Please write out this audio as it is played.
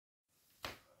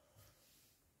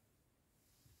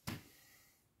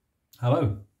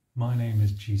Hello, my name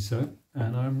is Jiso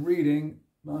and I'm reading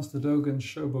Master Dōgen's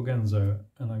Shōbōgenzō,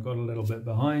 and I got a little bit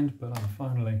behind, but I'm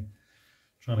finally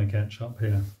trying to catch up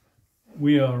here.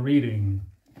 We are reading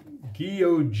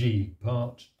Gyoji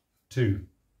Part 2,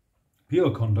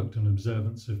 Pure Conduct and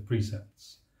Observance of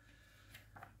Precepts.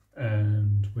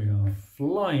 And we are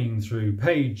flying through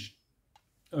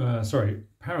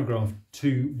paragraph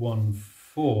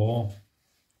 214.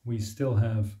 We still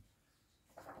have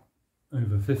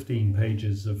over 15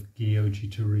 pages of Gyoji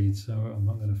to read, so I'm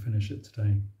not going to finish it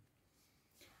today.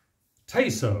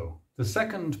 Taiso, the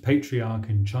second patriarch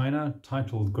in China,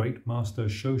 titled Great Master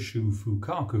Shoshu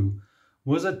Fukaku,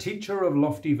 was a teacher of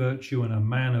lofty virtue and a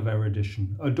man of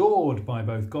erudition, adored by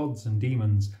both gods and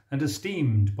demons, and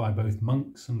esteemed by both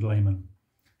monks and laymen.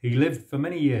 He lived for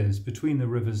many years between the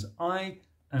rivers Ai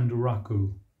and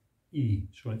Raku.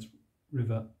 Sure, it's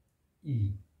River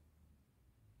E.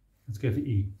 Let's go for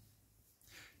E.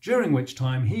 During which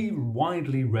time he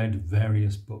widely read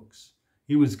various books.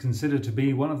 He was considered to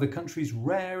be one of the country's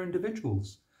rare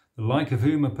individuals, the like of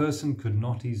whom a person could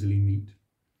not easily meet.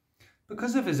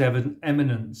 Because of his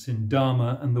eminence in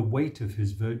Dharma and the weight of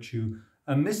his virtue,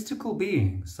 a mystical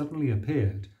being suddenly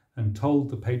appeared and told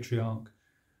the patriarch,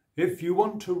 "If you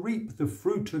want to reap the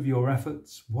fruit of your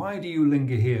efforts, why do you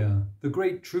linger here? The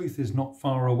great truth is not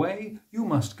far away. You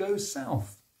must go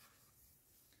south."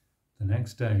 The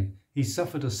next day, he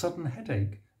suffered a sudden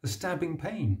headache, a stabbing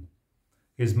pain.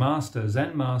 His master,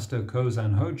 Zen Master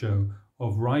Kozan Hojo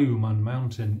of Ryuman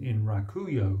Mountain in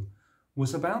Rakuyo,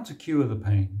 was about to cure the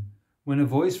pain when a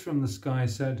voice from the sky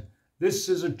said, "This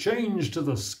is a change to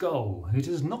the skull. It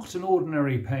is not an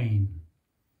ordinary pain."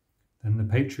 Then the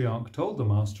patriarch told the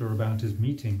master about his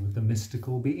meeting with the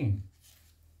mystical being.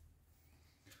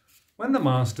 When the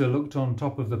master looked on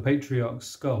top of the patriarch's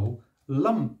skull,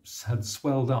 lumps had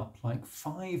swelled up like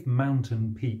 5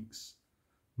 mountain peaks.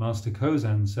 Master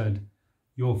Kozan said,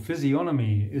 "Your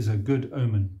physiognomy is a good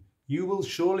omen. You will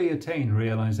surely attain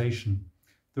realization.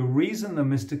 The reason the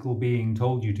mystical being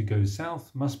told you to go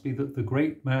south must be that the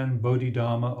great man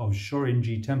Bodhidharma of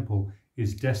Shorinji Temple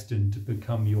is destined to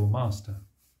become your master."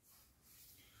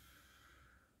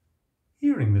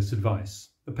 Hearing this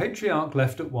advice, the patriarch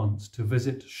left at once to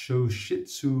visit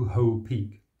Shoshitsu-ho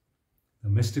Peak. The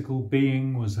mystical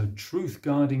being was a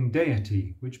truth-guarding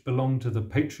deity which belonged to the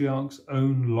patriarch's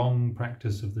own long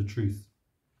practice of the truth.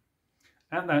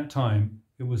 At that time,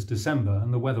 it was December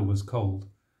and the weather was cold.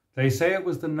 They say it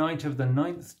was the night of the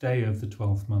 9th day of the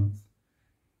 12th month.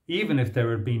 Even if there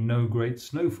had been no great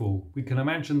snowfall, we can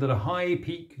imagine that a high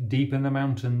peak deep in the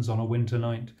mountains on a winter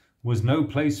night was no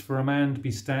place for a man to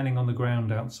be standing on the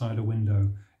ground outside a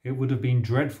window. It would have been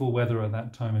dreadful weather at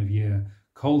that time of year,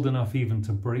 cold enough even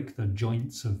to break the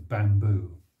joints of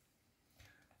bamboo.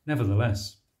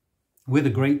 Nevertheless, with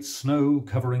a great snow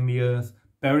covering the earth,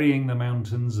 burying the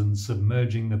mountains and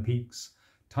submerging the peaks,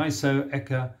 Taiso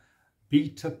Eka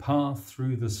beat a path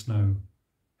through the snow.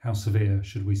 How severe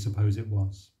should we suppose it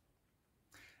was?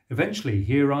 Eventually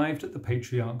he arrived at the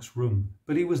patriarch's room,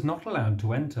 but he was not allowed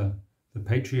to enter. The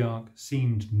patriarch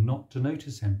seemed not to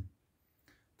notice him.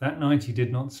 That night he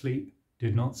did not sleep,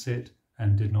 did not sit,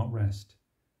 and did not rest.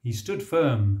 He stood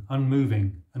firm,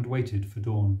 unmoving, and waited for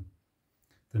dawn.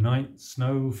 The night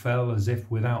snow fell as if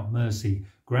without mercy,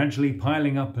 gradually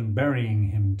piling up and burying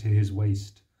him to his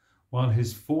waist, while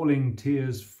his falling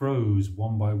tears froze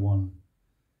one by one.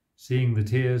 Seeing the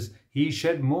tears, he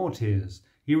shed more tears.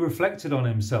 He reflected on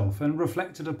himself and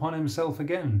reflected upon himself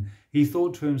again. He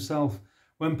thought to himself,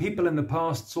 "When people in the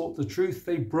past sought the truth,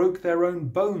 they broke their own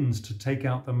bones to take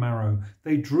out the marrow.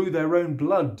 They drew their own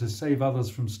blood to save others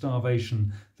from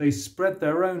starvation. They spread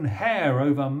their own hair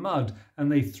over mud,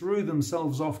 and they threw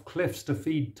themselves off cliffs to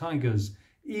feed tigers.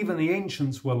 Even the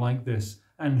ancients were like this,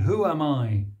 and who am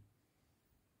I?"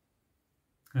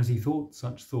 As he thought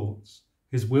such thoughts,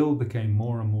 his will became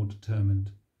more and more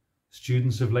determined.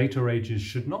 Students of later ages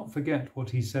should not forget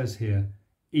what he says here.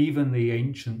 Even the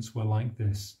ancients were like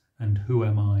this, and who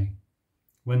am I?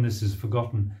 When this is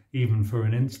forgotten, even for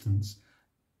an instant,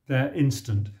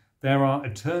 there are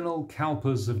eternal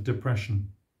kalpas of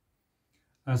depression.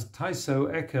 As Taiso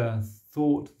Eka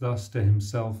thought thus to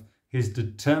himself, his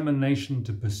determination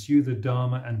to pursue the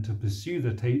Dharma and to pursue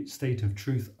the state of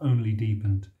truth only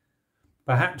deepened.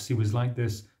 Perhaps he was like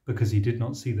this because he did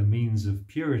not see the means of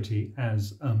purity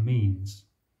as a means.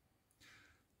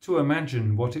 To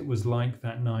imagine what it was like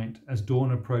that night as dawn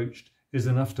approached is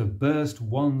enough to burst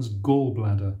one's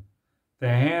gallbladder. The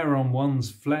hair on one's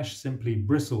flesh simply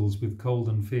bristles with cold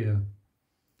and fear.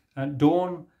 At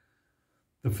dawn,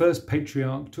 the first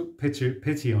patriarch took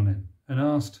pity on him and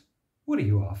asked, What are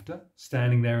you after,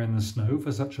 standing there in the snow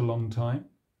for such a long time?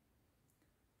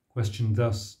 Questioned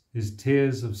thus, his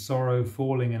tears of sorrow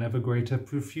falling in ever greater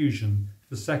profusion,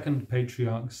 the second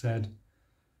patriarch said,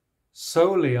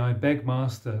 "Solely I beg,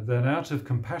 Master, that out of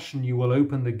compassion you will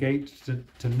open the gate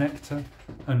to nectar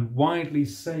and widely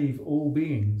save all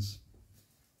beings."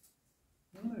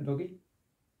 Hello, doggy.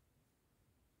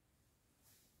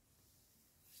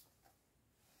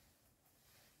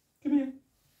 Come here.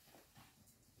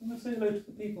 I'm going to say hello to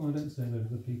the people. I don't say hello to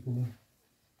the people then.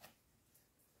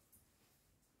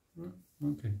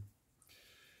 Okay.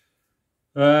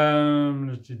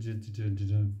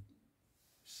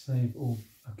 Save all.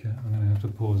 Okay, I'm going to have to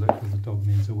pause it because the dog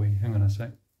needs a wee. Hang on a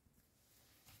sec.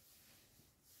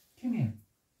 Come here.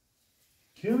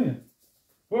 Come here.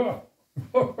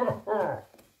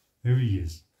 There he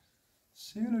is.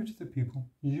 Say hello to the people.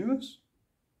 Yes?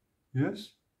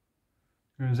 Yes?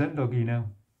 You're a Zen doggy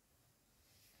now.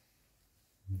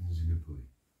 He's a good boy.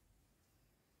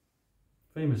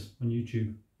 Famous on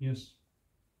YouTube. Yes.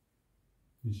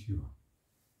 Yes, you are.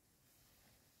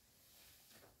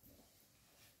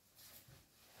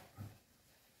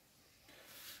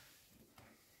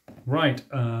 Right.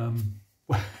 I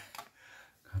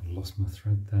lost my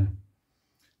thread there.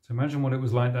 So imagine what it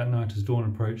was like that night as dawn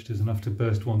approached is enough to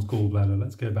burst one's gallbladder.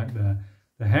 Let's go back there.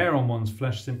 The hair on one's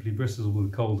flesh simply bristles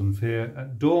with cold and fear.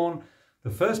 At dawn,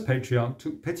 the first patriarch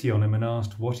took pity on him and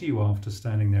asked, "What are you after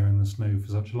standing there in the snow for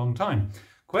such a long time?"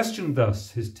 Questioned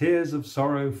thus, his tears of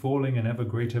sorrow falling in ever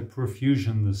greater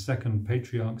profusion, the second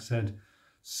patriarch said,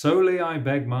 "Solely I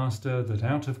beg, Master, that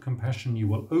out of compassion you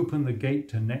will open the gate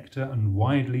to nectar and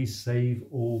widely save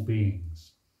all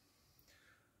beings."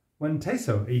 When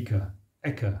Teso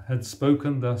Eka had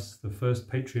spoken thus, the first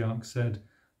patriarch said,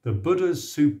 "The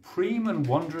Buddha's supreme and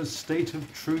wondrous state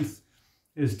of truth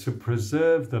is to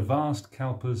preserve the vast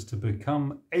kalpas, to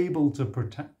become able to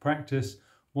practice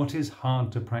what is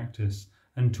hard to practice,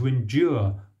 and to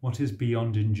endure what is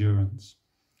beyond endurance.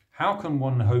 How can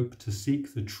one hope to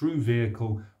seek the true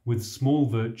vehicle with small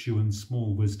virtue and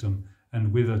small wisdom,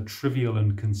 and with a trivial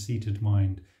and conceited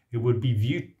mind? It would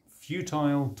be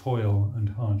futile toil and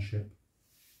hardship."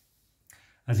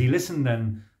 As he listened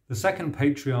then, the second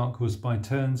patriarch was by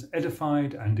turns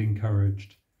edified and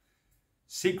encouraged.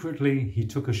 Secretly he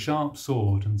took a sharp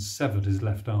sword and severed his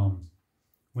left arm.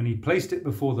 When he placed it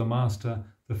before the master,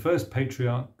 the first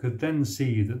patriarch could then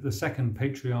see that the second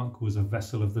patriarch was a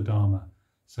vessel of the Dharma.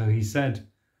 So he said,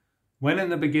 "When in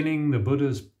the beginning the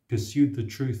Buddhas pursued the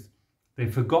truth, they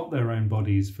forgot their own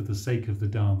bodies for the sake of the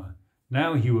Dharma.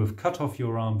 Now you have cut off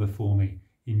your arm before me.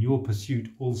 In your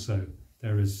pursuit also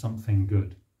there is something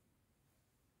good."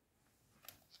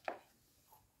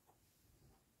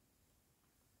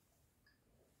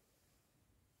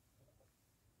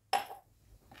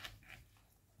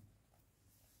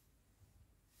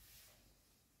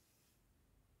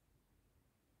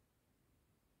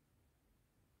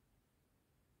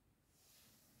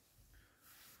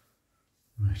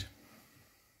 Right.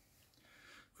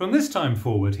 From this time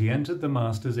forward, he entered the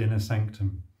master's inner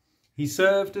sanctum. He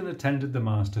served and attended the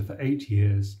master for 8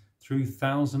 years, through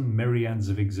 1,000 myriads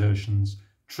of exertions.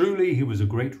 Truly, he was a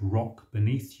great rock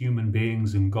beneath human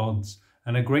beings and gods,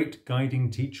 and a great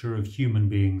guiding teacher of human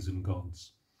beings and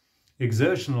gods.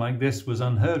 Exertion like this was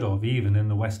unheard of even in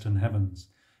the western heavens.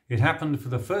 It happened for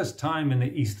the first time in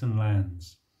the eastern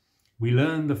lands. We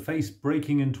learn the face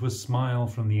breaking into a smile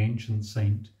from the ancient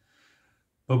saint.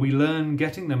 But we learn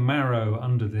getting the marrow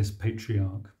under this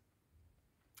patriarch.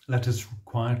 Let us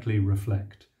quietly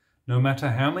reflect. No matter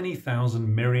how many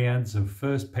thousand myriads of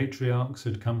first patriarchs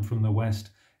had come from the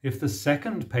West, if the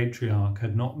second patriarch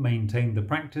had not maintained the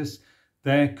practice,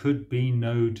 there could be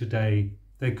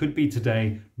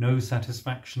today no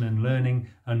satisfaction in learning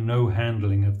and no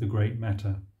handling of the great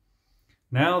matter.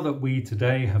 Now that we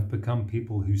today have become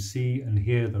people who see and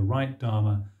hear the right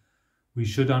Dharma, we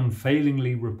should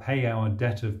unfailingly repay our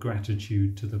debt of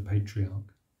gratitude to the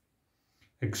patriarch.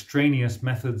 Extraneous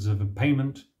methods of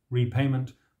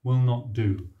repayment will not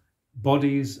do.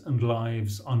 Bodies and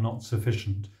lives are not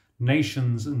sufficient.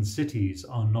 Nations and cities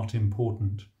are not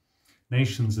important.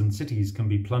 Nations and cities can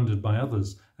be plundered by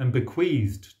others and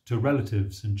bequeathed to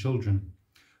relatives and children.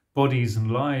 Bodies and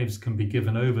lives can be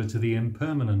given over to the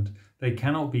impermanent. They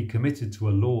cannot be committed to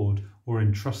a lord or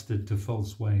entrusted to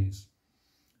false ways.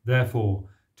 Therefore,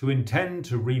 to intend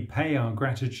to repay our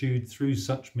gratitude through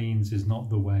such means is not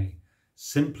the way.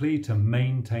 Simply to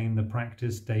maintain the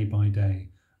practice day by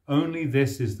day. Only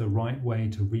this is the right way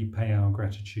to repay our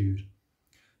gratitude.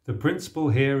 The principle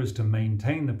here is to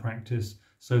maintain the practice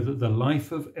so that the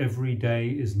life of every day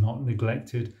is not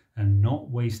neglected and not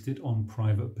wasted on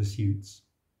private pursuits.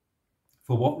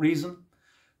 For what reason?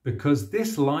 Because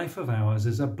this life of ours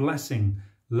is a blessing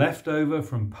left over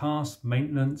from past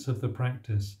maintenance of the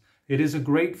practice. It is a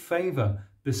great favour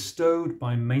bestowed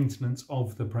by maintenance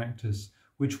of the practice,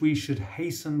 which we should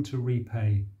hasten to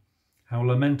repay. How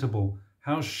lamentable,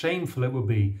 how shameful it would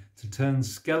be to turn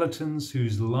skeletons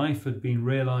whose life had been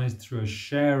realised through a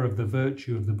share of the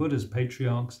virtue of the Buddha's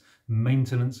patriarchs'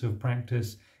 maintenance of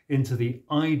practice into the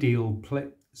idle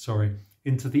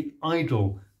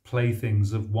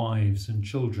playthings of wives and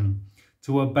children,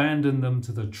 to abandon them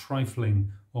to the trifling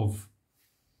of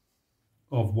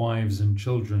wives and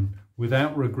children,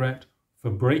 without regret for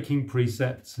breaking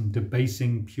precepts and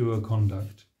debasing pure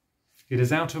conduct. It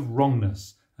is out of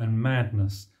wrongness and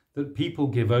madness that people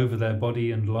give over their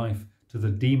body and life to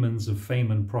the demons of fame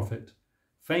and profit.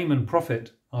 Fame and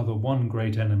profit are the one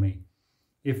great enemy.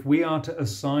 If we are to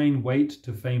assign weight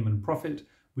to fame and profit,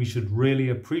 we should really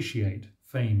appreciate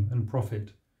fame and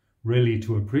profit. Really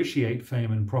to appreciate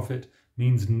fame and profit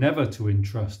means never to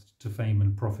entrust to fame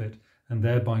and profit, and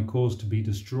thereby cause to be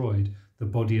destroyed the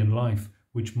body and life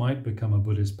which might become a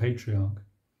Buddhist patriarch.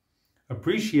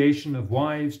 Appreciation of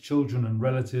wives, children and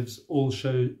relatives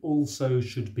also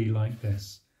should be like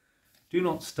this. Do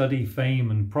not study fame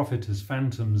and profit as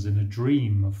phantoms in a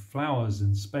dream of flowers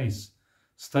in space.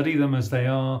 Study them as they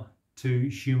are to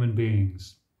human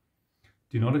beings.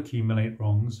 Do not accumulate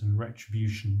wrongs and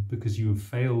retribution because you have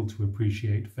failed to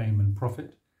appreciate fame and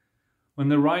profit. When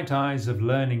the right eyes of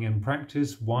learning and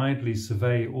practice widely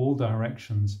survey all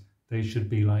directions, they should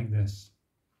be like this.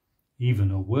 Even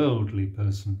a worldly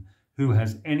person who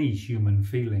has any human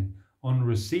feeling, on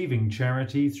receiving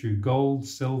charity through gold,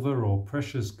 silver or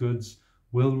precious goods,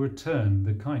 will return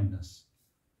the kindness.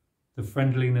 The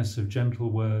friendliness of gentle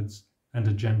words and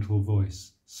a gentle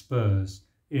voice spurs,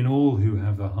 in all who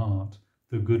have a heart,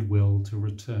 the goodwill to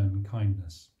return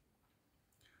kindness.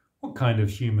 What kind of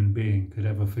human being could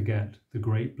ever forget the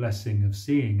great blessing of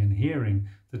seeing and hearing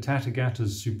the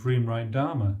Tathagata's supreme right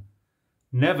Dharma?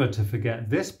 Never to forget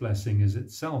this blessing is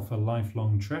itself a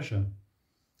lifelong treasure.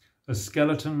 A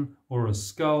skeleton or a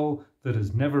skull that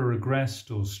has never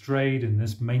regressed or strayed in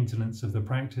this maintenance of the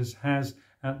practice has,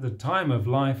 at the time of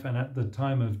life and at the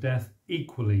time of death,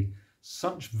 equally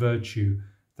such virtue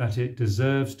that it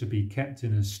deserves to be kept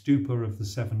in a stupor of the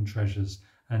seven treasures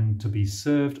and to be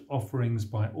served offerings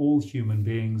by all human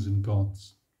beings and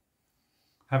gods.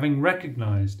 Having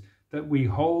recognized that we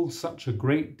hold such a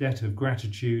great debt of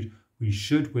gratitude, we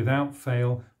should without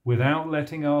fail, without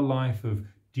letting our life of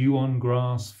dew on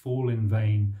grass fall in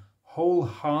vain,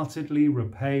 wholeheartedly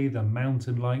repay the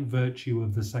mountain-like virtue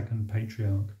of the second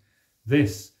patriarch.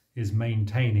 This is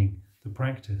maintaining the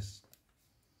practice.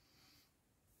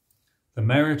 The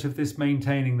merit of this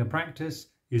maintaining the practice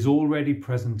is already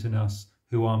present in us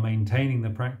who are maintaining the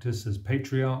practice as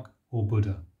patriarch or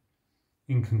Buddha.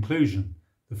 In conclusion,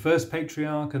 the first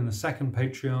patriarch and the second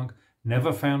patriarch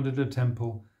never founded a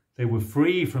temple. They were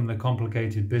free from the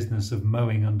complicated business of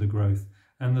mowing undergrowth,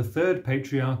 and the third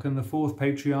patriarch and the fourth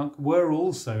patriarch were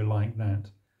also like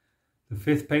that. The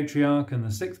fifth patriarch and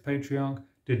the sixth patriarch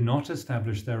did not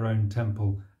establish their own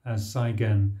temple, as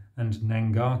Saigen and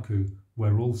Nangaku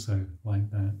were also like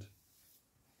that.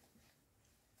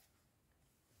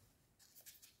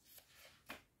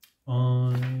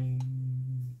 I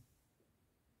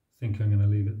think I'm going to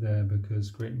leave it there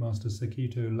because Great Master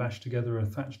Sekito lashed together a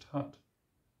thatched hut.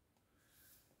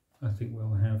 I think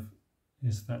we'll have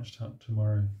his thatched hut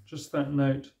tomorrow. Just that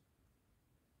note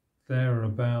there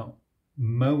about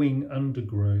mowing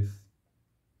undergrowth,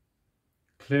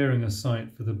 clearing a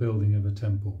site for the building of a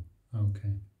temple.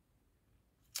 Okay.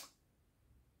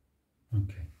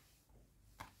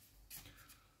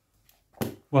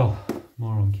 Well,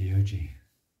 more on Gyoji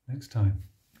next time.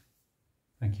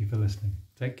 Thank you for listening.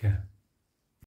 Take care.